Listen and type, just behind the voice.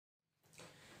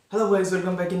Hello guys,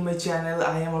 welcome back in my channel.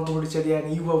 I am Argha Bhattacharya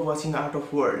and you are watching Art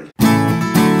of World.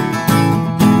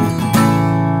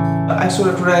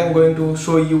 Actually today I am going to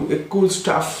show you a cool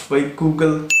stuff by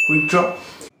Google Quick Draw.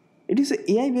 It is an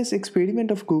AI based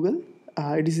experiment of Google.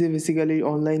 It is a basically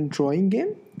online drawing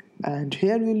game, and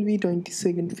here will be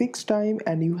 20-second fixed time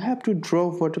and you have to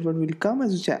draw whatever will come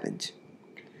as a challenge.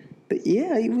 The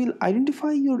AI will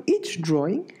identify your each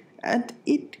drawing and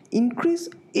it increase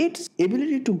its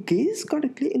ability to gaze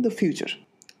correctly in the future.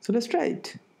 So let's try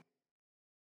it.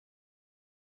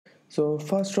 So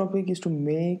first topic is to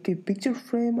make a picture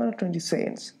frame on 20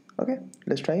 seconds. Okay,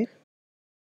 let's try it.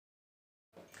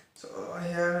 So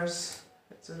here's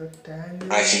it's a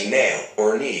rectangle. I see nail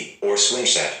or knee or swing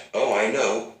set. Oh, I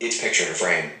know, it's picture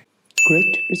frame.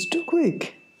 Great, it's too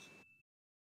quick.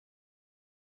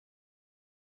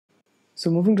 So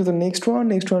moving to the next one.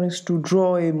 Next one is to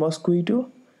draw a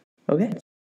mosquito. Okay.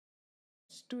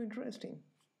 It's too interesting.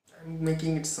 I'm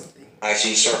making it something. I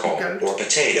see circle or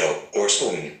potato or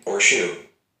spoon or shoe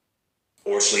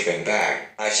or sleeping bag.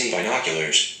 I see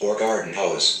binoculars or garden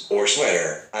hose or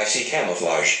sweater. I see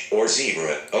camouflage or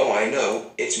zebra. Oh, I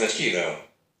know, it's mosquito.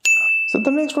 So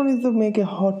the next one is to make a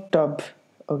hot tub.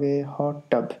 Okay, hot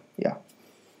tub. Yeah.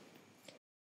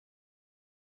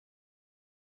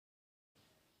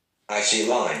 I see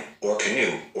line or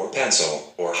canoe or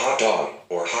pencil or hot dog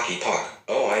or hockey puck.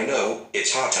 Oh, I know,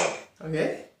 it's hot tub.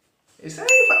 Okay. It's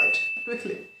identified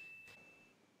quickly.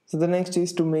 So the next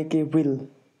is to make a wheel.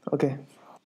 Okay.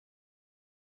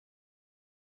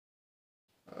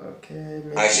 Okay.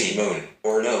 I see moon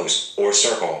or nose or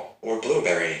circle or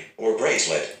blueberry or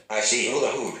bracelet. I see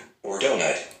hula hoop or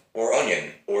donut or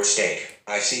onion or steak.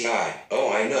 I see eye.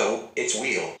 Oh, I know, it's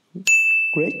wheel.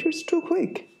 Great, it's too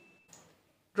quick.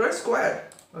 Draw a square.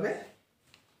 Okay.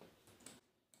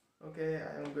 Okay,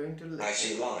 I am going to. I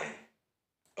see line.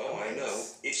 Oh, I know,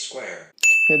 it's square.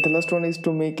 Yeah, the last one is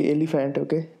to make elephant.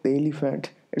 Okay, the elephant.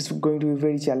 It's going to be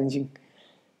very challenging.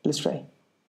 Let's try.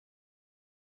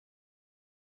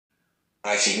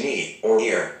 I see knee or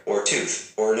ear or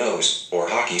tooth or nose or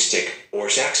hockey stick or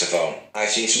saxophone. I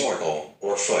see snorkel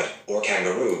or foot or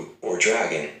kangaroo or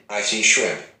dragon. I see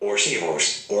shrimp or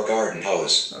seahorse or garden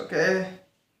hose. Okay.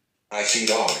 I see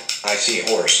dog. I see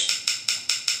horse.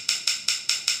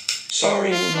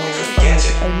 Sorry, I couldn't I get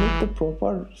it. made the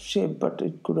proper shape, but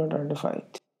it couldn't identify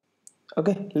it.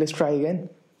 Okay, let's try again.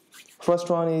 First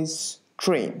one is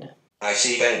train. I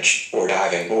see bench or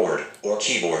diving board or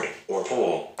keyboard or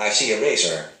pool. I see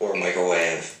eraser or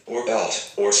microwave or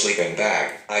belt or sleeping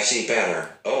bag. I see banner.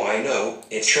 Oh, I know,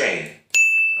 it's train.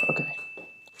 Okay.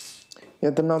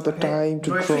 Yeah, then now the time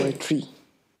to draw a tree.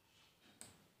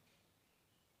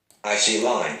 I see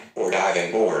line or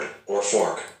diving board or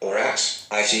fork or axe.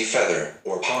 I see feather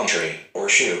or palm tree or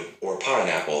shoe or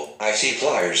pineapple. I see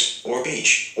pliers or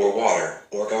beach or water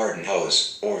or garden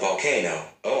hose or volcano.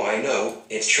 Oh, I know,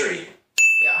 it's tree.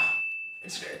 Yeah,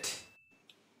 it's great.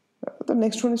 The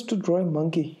next one is to draw a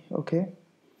monkey. Okay.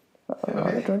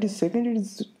 The 20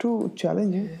 seconds is too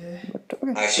challenging. But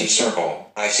okay. I see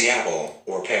circle. I see apple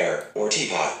or pear or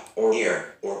teapot or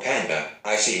ear or panda.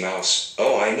 I see mouse.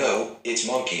 Oh, I know, it's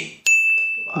monkey.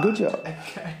 Good job.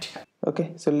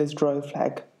 Okay, so let's draw a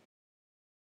flag.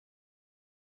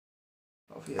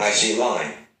 I see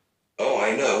line. Oh,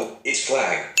 I know, it's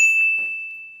flag.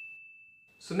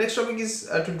 So next topic is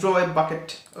to draw a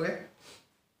bucket. Okay.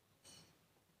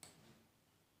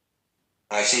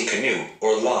 I see canoe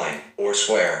or line or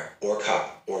square or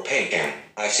cup or paint can.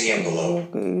 I see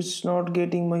envelope. Okay, it's not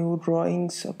getting my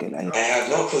drawings. Okay, like I have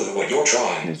no clue what you're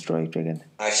drawing. let's draw it again.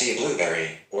 I see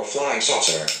blueberry or flying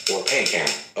saucer or paint can.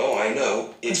 Oh, I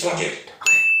know, it's bucket.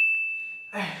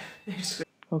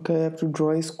 Okay, I have to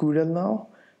draw a squirrel now.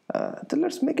 Then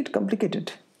let's make it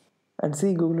complicated and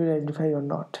see Google will identify or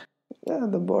not. Yeah,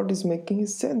 the bot is making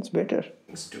sense better.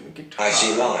 I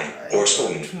see line or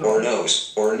spoon or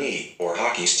nose or knee or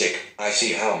hockey stick. I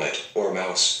see helmet or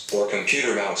mouse or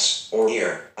computer mouse or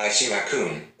ear. I see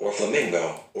raccoon or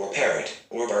flamingo or parrot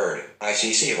or bird. I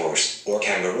see seahorse or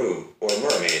kangaroo or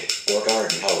mermaid or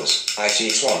garden hose. I see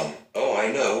swan. Oh,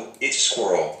 I know, it's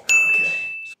squirrel.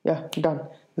 Yeah, done.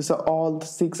 So all the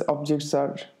 6 objects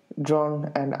are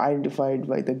drawn and identified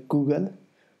by the Google.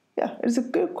 Yeah, it's a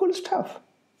cool stuff.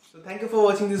 So thank you for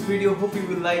watching this video. Hope you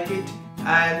will like it.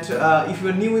 And if you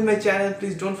are new in my channel,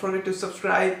 please don't forget to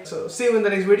subscribe. So see you in the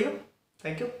next video.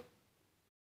 Thank you.